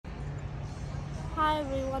Hi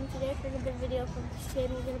everyone, today for another video from this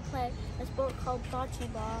channel, we're going to play a sport called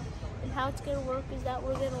Bocce Ball. And how it's going to work is that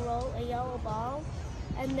we're going to roll a yellow ball,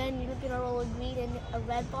 and then you're going to roll a green and a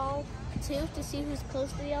red ball too to see who's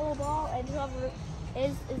close to the yellow ball, and whoever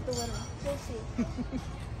is the winner. We'll see.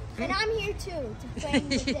 And I'm here too to play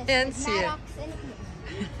with this. Can't see it. Maddox and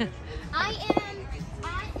Ian. I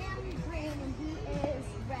am green and he is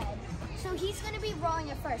red. So he's going to be rolling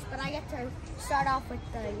it first, but I get to start off with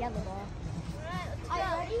the yellow ball. Are you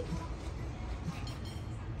ready?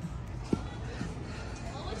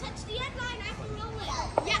 When we touch the end line, I have to roll it.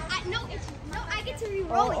 Yeah, I get to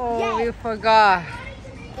re-roll it. Oh, Yay. you forgot.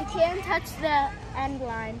 It can't touch the end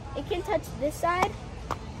line. It can touch this side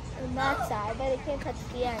and that side, but it can't touch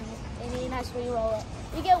the end. And Ian has to re-roll it.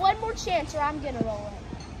 You get one more chance, or I'm going to roll it.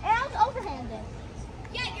 And I'll overhand it.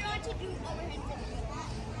 Yeah, you're on to do overhand.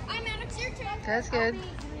 I'm Maddox, your turn. That's good. I'll be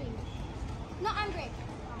green. No, I'm green.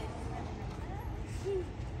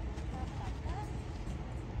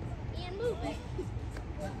 Ian, move it.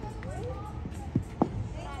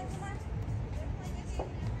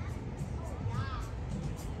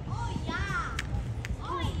 Oh yeah.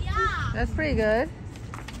 Oh yeah. That's pretty good.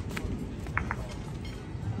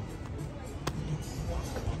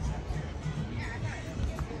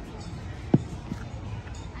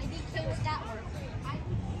 I think so with that work.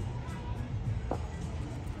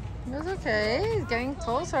 That's okay. He's getting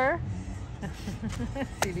closer.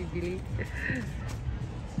 Silly Billy.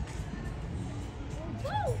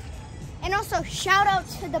 And also, shout out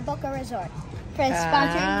to the Bocce Resort for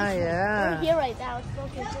sponsoring this. Yeah. We're here right now. It's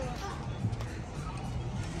broken.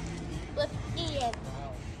 With Ian.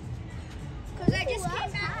 Because I just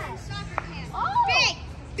came back from soccer camp. Oh! Bang!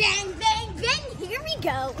 Bang, bang, bang! Here we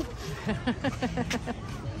go.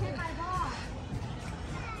 Hit my ball.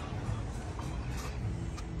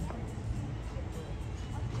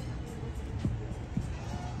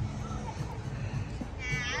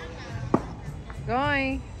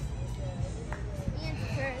 Going.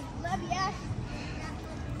 Love ya.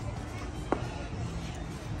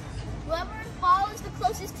 Whoever's ball is the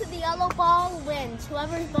closest to the yellow ball wins.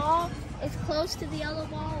 Whoever's ball is close to the yellow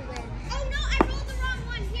ball wins. Oh no, I rolled the wrong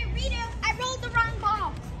one. Here, read it. I rolled the wrong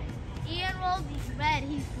ball. Ian rolled red.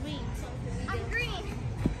 He's green. So I'm green.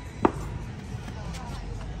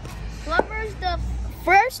 whoever's the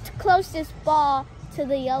first closest ball to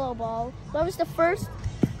the yellow ball, whoever's the first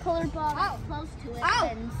colored ball that's close to it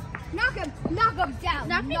wins. Knock him down.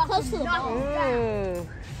 Not be close to the ball. Ooh.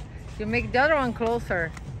 You make the other one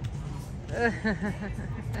closer.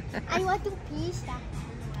 I want to pizza.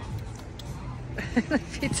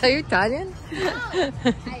 Pizza, you Italian? No. A little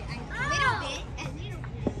bit.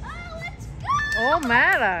 Oh, let's go! Oh,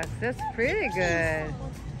 Maddox. That's pretty good.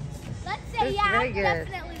 Let's say, That's yeah, very I'm good.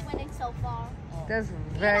 definitely winning so far. That's Ian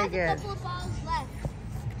very has good. a couple of balls left.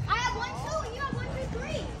 I have 1, 2, and you have 1, 2,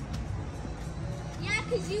 3. Yeah,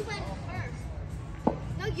 because you went first.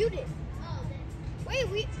 No, you did. Oh, then. Wait,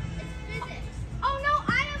 It's physics. Oh no,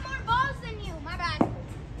 I have more balls than you. My bad.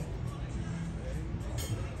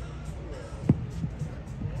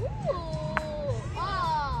 Ooh.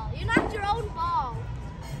 Oh, you knocked your own ball.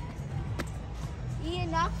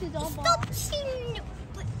 Ian knocked his own ball. Stop cheating.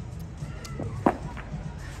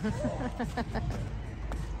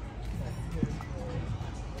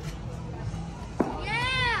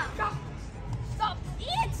 Yeah. Stop.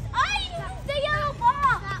 Ian, I moved the yellow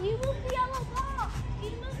ball. You moved the yellow ball. You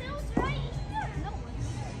moved it was right here. No,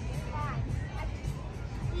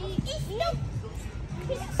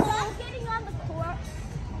 He's stop getting on the court.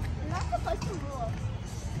 You're not supposed to rule.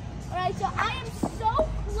 All right, so I am so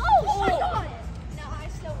close. Oh, I got it. No, I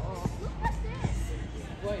still. Look at this.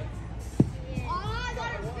 Wait. Oh, I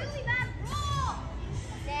got a really bad roll.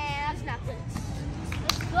 Nah, that's not good.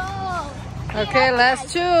 Let's go. Okay, Ian, last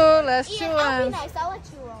two. Last two Ian, I'll be ones. nice. I'll let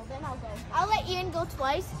you roll. Then I'll go. I'll let Ian go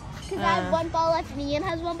twice because I have one ball left and Ian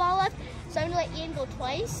has one ball left. So I'm gonna let Ian go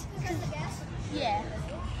twice. Because of gas? Yeah.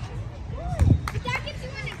 But that gives you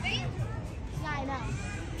an advantage. Yeah, I know.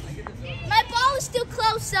 My ball is still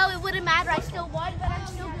close, so it wouldn't matter. I still won, but I'm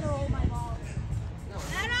still gonna roll my ball.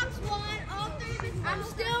 Maddox won. All 3 of his balls. I'm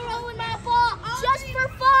still rolling my ball just for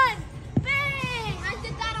fun. Bang! I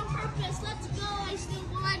did that on purpose. Let's go. I still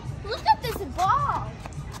won. Look at this ball.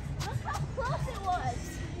 Look how close it was.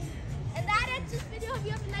 And that ends this video. Hope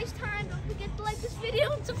you have a nice time. Don't forget to like this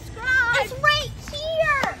video and subscribe. It's right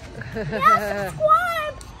here. Yeah,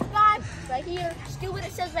 subscribe. Guys, right here. Just do what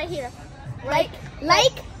it says right here. Like,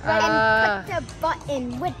 and put the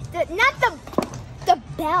button with the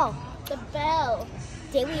bell. The bell.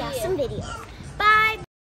 Daily awesome videos. Bye.